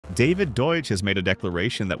David Deutsch has made a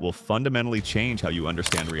declaration that will fundamentally change how you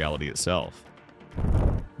understand reality itself.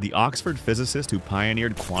 The Oxford physicist who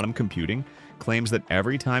pioneered quantum computing claims that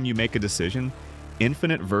every time you make a decision,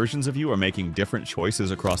 infinite versions of you are making different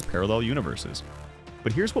choices across parallel universes.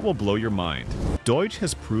 But here's what will blow your mind. Deutsch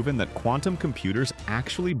has proven that quantum computers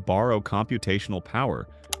actually borrow computational power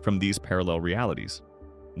from these parallel realities.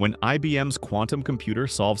 When IBM's quantum computer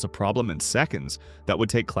solves a problem in seconds that would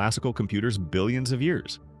take classical computers billions of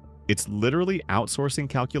years, it's literally outsourcing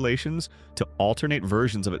calculations to alternate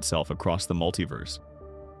versions of itself across the multiverse.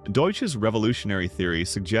 Deutsch's revolutionary theory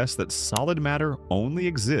suggests that solid matter only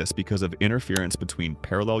exists because of interference between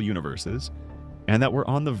parallel universes, and that we're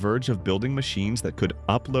on the verge of building machines that could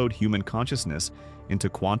upload human consciousness into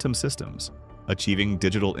quantum systems, achieving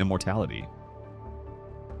digital immortality.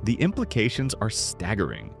 The implications are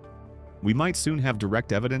staggering. We might soon have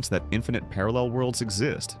direct evidence that infinite parallel worlds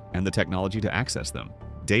exist and the technology to access them.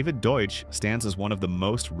 David Deutsch stands as one of the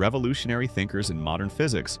most revolutionary thinkers in modern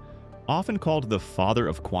physics, often called the father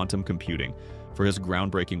of quantum computing for his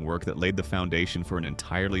groundbreaking work that laid the foundation for an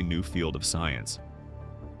entirely new field of science.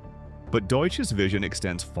 But Deutsch's vision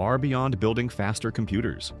extends far beyond building faster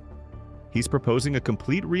computers. He's proposing a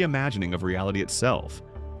complete reimagining of reality itself,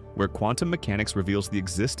 where quantum mechanics reveals the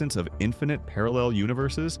existence of infinite parallel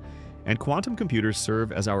universes, and quantum computers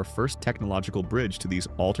serve as our first technological bridge to these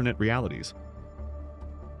alternate realities.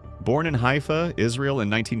 Born in Haifa, Israel in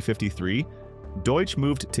 1953, Deutsch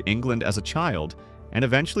moved to England as a child and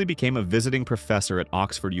eventually became a visiting professor at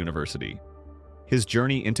Oxford University. His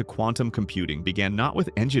journey into quantum computing began not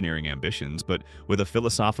with engineering ambitions, but with a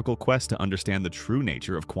philosophical quest to understand the true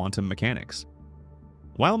nature of quantum mechanics.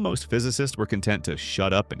 While most physicists were content to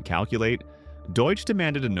shut up and calculate, Deutsch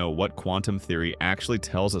demanded to know what quantum theory actually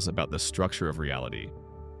tells us about the structure of reality.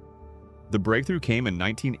 The breakthrough came in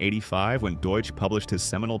 1985 when Deutsch published his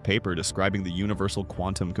seminal paper describing the universal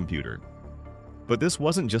quantum computer. But this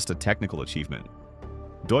wasn't just a technical achievement.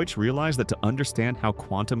 Deutsch realized that to understand how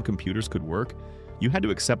quantum computers could work, you had to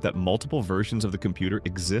accept that multiple versions of the computer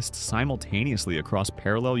exist simultaneously across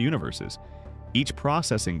parallel universes, each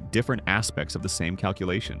processing different aspects of the same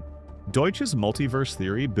calculation. Deutsch's multiverse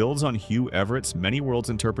theory builds on Hugh Everett's many worlds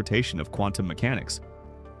interpretation of quantum mechanics,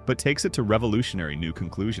 but takes it to revolutionary new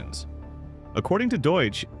conclusions. According to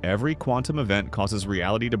Deutsch, every quantum event causes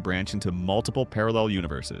reality to branch into multiple parallel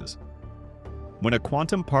universes. When a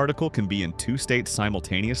quantum particle can be in two states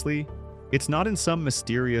simultaneously, it's not in some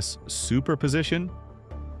mysterious superposition.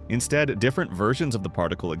 Instead, different versions of the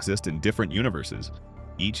particle exist in different universes,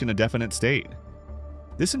 each in a definite state.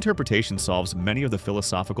 This interpretation solves many of the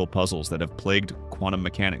philosophical puzzles that have plagued quantum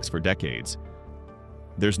mechanics for decades.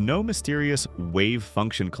 There's no mysterious wave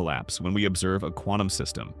function collapse when we observe a quantum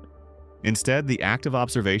system. Instead, the act of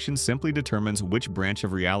observation simply determines which branch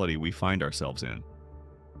of reality we find ourselves in.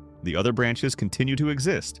 The other branches continue to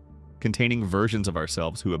exist, containing versions of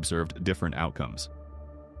ourselves who observed different outcomes.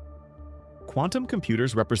 Quantum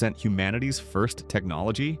computers represent humanity's first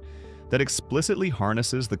technology that explicitly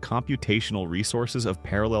harnesses the computational resources of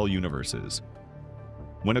parallel universes.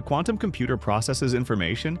 When a quantum computer processes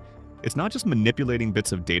information, it's not just manipulating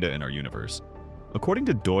bits of data in our universe. According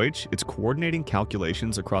to Deutsch, it's coordinating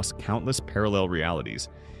calculations across countless parallel realities,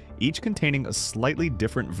 each containing a slightly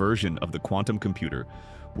different version of the quantum computer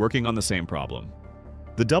working on the same problem.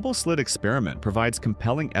 The double-slit experiment provides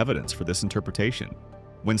compelling evidence for this interpretation.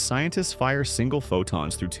 When scientists fire single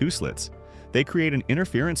photons through two slits, they create an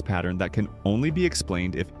interference pattern that can only be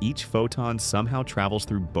explained if each photon somehow travels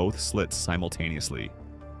through both slits simultaneously.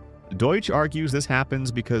 Deutsch argues this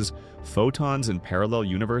happens because photons in parallel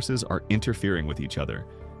universes are interfering with each other,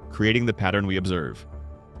 creating the pattern we observe.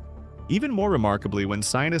 Even more remarkably, when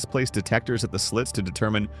scientists place detectors at the slits to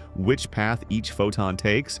determine which path each photon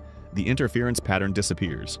takes, the interference pattern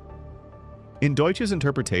disappears. In Deutsch's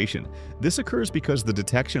interpretation, this occurs because the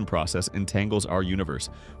detection process entangles our universe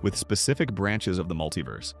with specific branches of the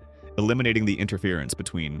multiverse, eliminating the interference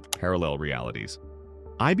between parallel realities.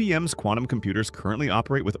 IBM's quantum computers currently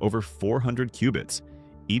operate with over 400 qubits,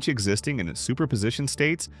 each existing in superposition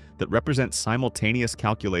states that represent simultaneous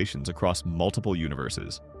calculations across multiple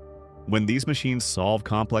universes. When these machines solve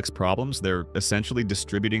complex problems, they're essentially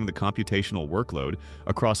distributing the computational workload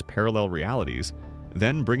across parallel realities,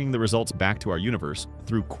 then bringing the results back to our universe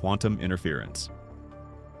through quantum interference.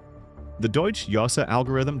 The Deutsch-Josse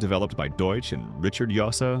algorithm developed by Deutsch and Richard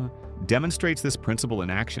Josse demonstrates this principle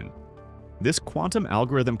in action. This quantum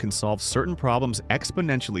algorithm can solve certain problems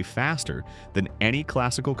exponentially faster than any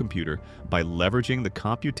classical computer by leveraging the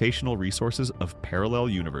computational resources of parallel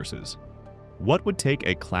universes. What would take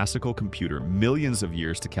a classical computer millions of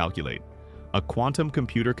years to calculate a quantum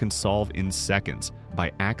computer can solve in seconds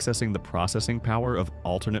by accessing the processing power of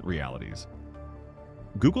alternate realities.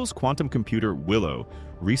 Google's quantum computer Willow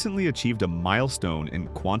recently achieved a milestone in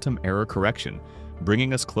quantum error correction,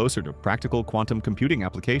 bringing us closer to practical quantum computing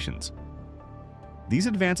applications. These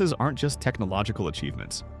advances aren't just technological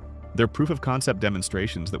achievements. They're proof-of-concept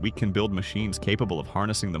demonstrations that we can build machines capable of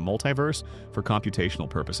harnessing the multiverse for computational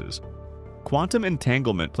purposes. Quantum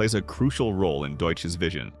entanglement plays a crucial role in Deutsch's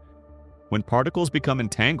vision. When particles become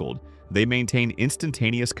entangled, they maintain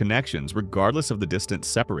instantaneous connections regardless of the distance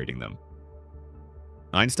separating them.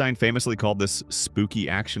 Einstein famously called this spooky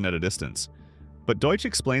action at a distance, but Deutsch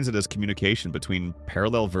explains it as communication between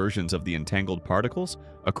parallel versions of the entangled particles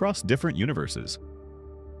across different universes.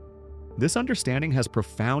 This understanding has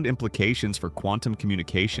profound implications for quantum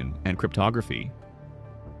communication and cryptography.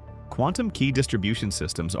 Quantum key distribution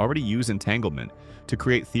systems already use entanglement to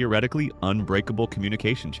create theoretically unbreakable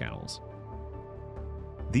communication channels.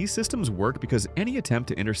 These systems work because any attempt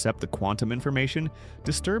to intercept the quantum information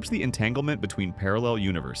disturbs the entanglement between parallel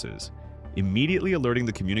universes, immediately alerting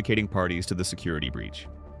the communicating parties to the security breach.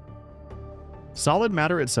 Solid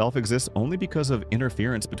matter itself exists only because of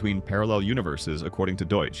interference between parallel universes, according to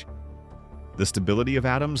Deutsch. The stability of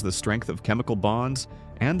atoms, the strength of chemical bonds,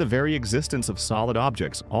 and the very existence of solid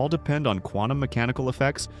objects all depend on quantum mechanical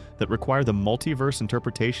effects that require the multiverse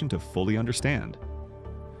interpretation to fully understand.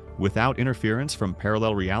 Without interference from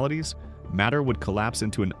parallel realities, matter would collapse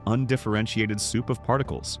into an undifferentiated soup of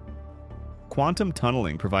particles. Quantum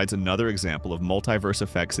tunneling provides another example of multiverse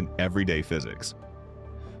effects in everyday physics.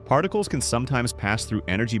 Particles can sometimes pass through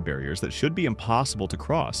energy barriers that should be impossible to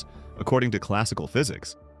cross, according to classical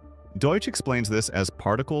physics. Deutsch explains this as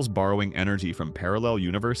particles borrowing energy from parallel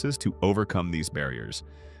universes to overcome these barriers,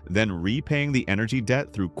 then repaying the energy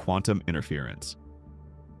debt through quantum interference.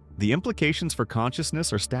 The implications for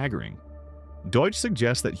consciousness are staggering. Deutsch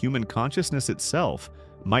suggests that human consciousness itself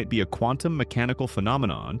might be a quantum mechanical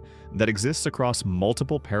phenomenon that exists across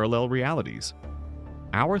multiple parallel realities.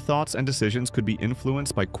 Our thoughts and decisions could be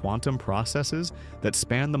influenced by quantum processes that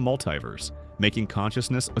span the multiverse, making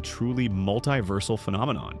consciousness a truly multiversal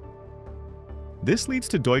phenomenon. This leads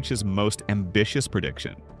to Deutsch's most ambitious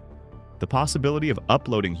prediction: the possibility of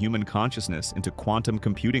uploading human consciousness into quantum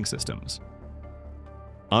computing systems.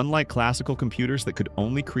 Unlike classical computers that could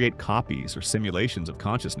only create copies or simulations of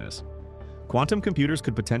consciousness, quantum computers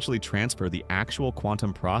could potentially transfer the actual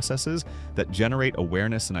quantum processes that generate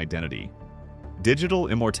awareness and identity. Digital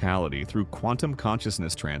immortality through quantum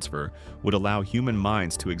consciousness transfer would allow human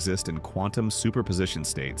minds to exist in quantum superposition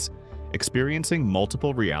states, experiencing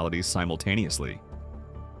multiple realities simultaneously.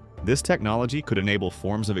 This technology could enable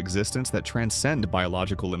forms of existence that transcend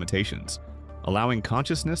biological limitations, allowing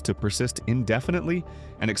consciousness to persist indefinitely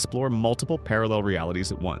and explore multiple parallel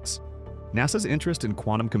realities at once. NASA's interest in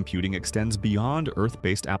quantum computing extends beyond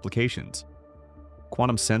Earth-based applications.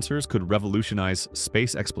 Quantum sensors could revolutionize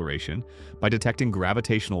space exploration by detecting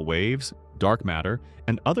gravitational waves, dark matter,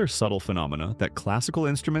 and other subtle phenomena that classical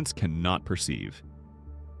instruments cannot perceive.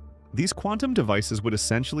 These quantum devices would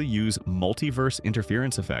essentially use multiverse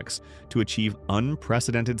interference effects to achieve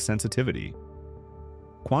unprecedented sensitivity.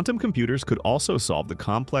 Quantum computers could also solve the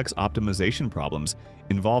complex optimization problems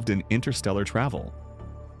involved in interstellar travel.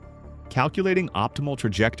 Calculating optimal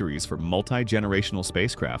trajectories for multi-generational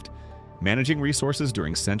spacecraft, managing resources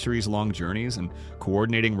during centuries-long journeys, and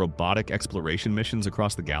coordinating robotic exploration missions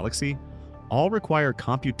across the galaxy all require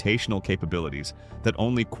computational capabilities that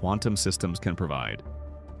only quantum systems can provide.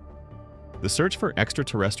 The search for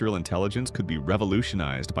extraterrestrial intelligence could be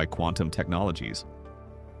revolutionized by quantum technologies.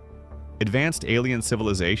 Advanced alien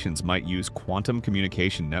civilizations might use quantum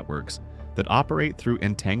communication networks that operate through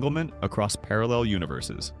entanglement across parallel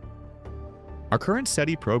universes. Our current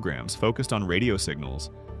SETI programs focused on radio signals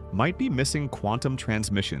might be missing quantum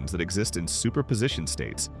transmissions that exist in superposition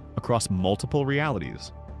states across multiple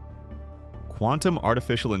realities. Quantum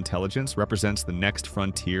artificial intelligence represents the next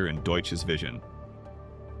frontier in Deutsch's vision.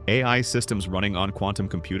 AI systems running on quantum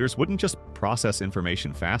computers wouldn't just process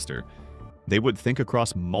information faster, they would think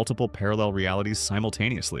across multiple parallel realities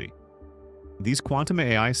simultaneously. These quantum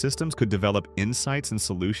AI systems could develop insights and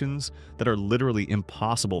solutions that are literally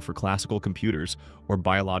impossible for classical computers or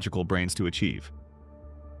biological brains to achieve.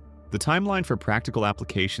 The timeline for practical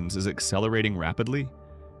applications is accelerating rapidly.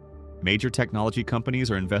 Major technology companies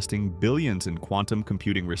are investing billions in quantum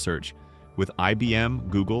computing research, with IBM,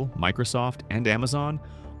 Google, Microsoft, and Amazon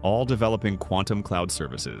all developing quantum cloud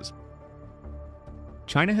services.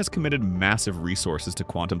 China has committed massive resources to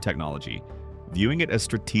quantum technology, viewing it as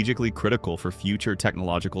strategically critical for future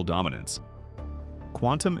technological dominance.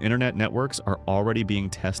 Quantum internet networks are already being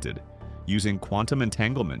tested, using quantum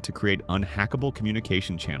entanglement to create unhackable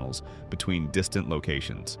communication channels between distant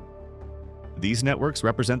locations. These networks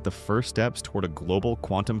represent the first steps toward a global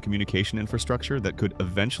quantum communication infrastructure that could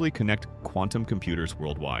eventually connect quantum computers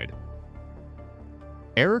worldwide.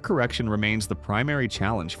 Error correction remains the primary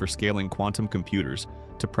challenge for scaling quantum computers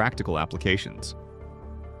to practical applications.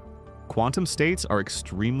 Quantum states are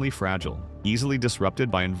extremely fragile, easily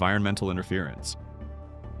disrupted by environmental interference.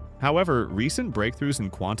 However, recent breakthroughs in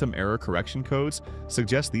quantum error correction codes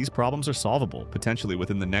suggest these problems are solvable, potentially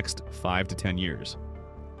within the next 5 to 10 years.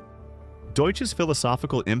 Deutsch's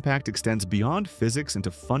philosophical impact extends beyond physics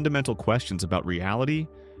into fundamental questions about reality,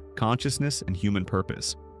 consciousness, and human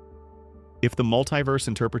purpose. If the multiverse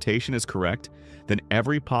interpretation is correct, then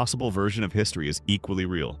every possible version of history is equally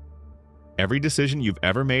real. Every decision you've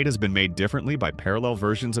ever made has been made differently by parallel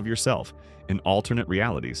versions of yourself in alternate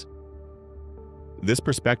realities. This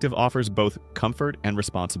perspective offers both comfort and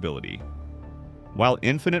responsibility. While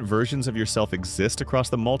infinite versions of yourself exist across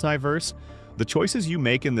the multiverse, the choices you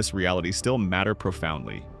make in this reality still matter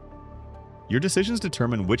profoundly. Your decisions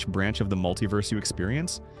determine which branch of the multiverse you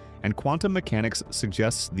experience, and quantum mechanics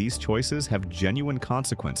suggests these choices have genuine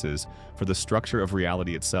consequences for the structure of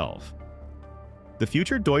reality itself. The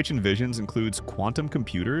future Deutsch envisions includes quantum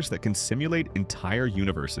computers that can simulate entire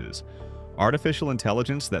universes, artificial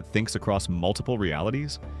intelligence that thinks across multiple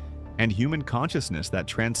realities, and human consciousness that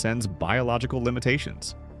transcends biological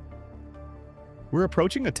limitations. We're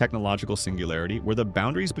approaching a technological singularity where the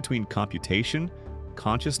boundaries between computation,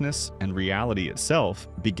 consciousness, and reality itself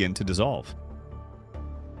begin to dissolve.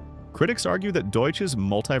 Critics argue that Deutsch's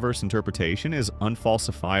multiverse interpretation is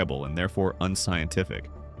unfalsifiable and therefore unscientific.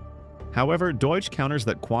 However, Deutsch counters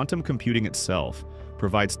that quantum computing itself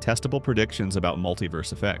provides testable predictions about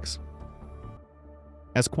multiverse effects.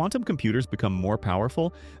 As quantum computers become more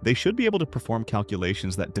powerful, they should be able to perform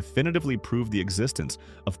calculations that definitively prove the existence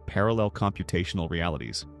of parallel computational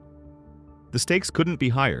realities. The stakes couldn't be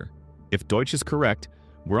higher. If Deutsch is correct,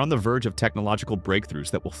 we're on the verge of technological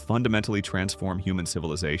breakthroughs that will fundamentally transform human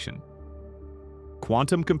civilization.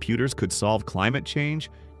 Quantum computers could solve climate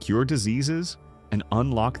change, cure diseases, and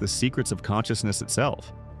unlock the secrets of consciousness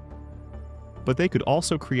itself. But they could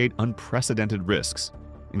also create unprecedented risks,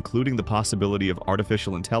 including the possibility of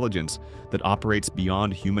artificial intelligence that operates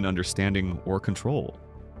beyond human understanding or control.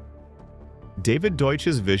 David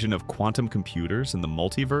Deutsch's vision of quantum computers and the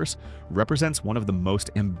multiverse represents one of the most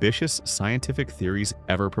ambitious scientific theories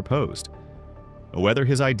ever proposed. Whether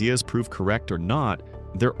his ideas prove correct or not,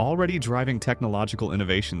 they're already driving technological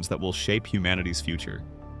innovations that will shape humanity's future.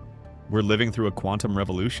 We're living through a quantum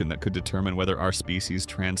revolution that could determine whether our species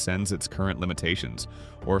transcends its current limitations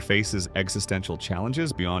or faces existential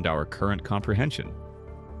challenges beyond our current comprehension.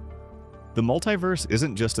 The multiverse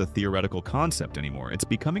isn't just a theoretical concept anymore, it's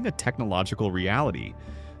becoming a technological reality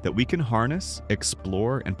that we can harness,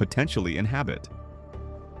 explore, and potentially inhabit.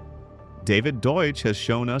 David Deutsch has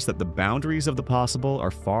shown us that the boundaries of the possible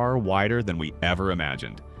are far wider than we ever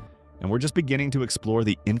imagined, and we're just beginning to explore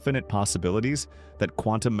the infinite possibilities that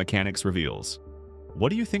quantum mechanics reveals. What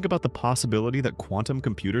do you think about the possibility that quantum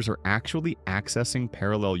computers are actually accessing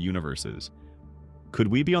parallel universes? Could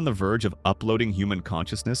we be on the verge of uploading human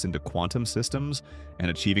consciousness into quantum systems and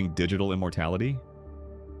achieving digital immortality?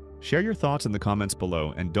 Share your thoughts in the comments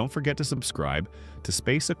below, and don't forget to subscribe to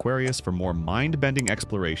Space Aquarius for more mind-bending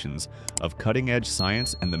explorations of cutting-edge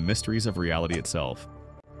science and the mysteries of reality itself.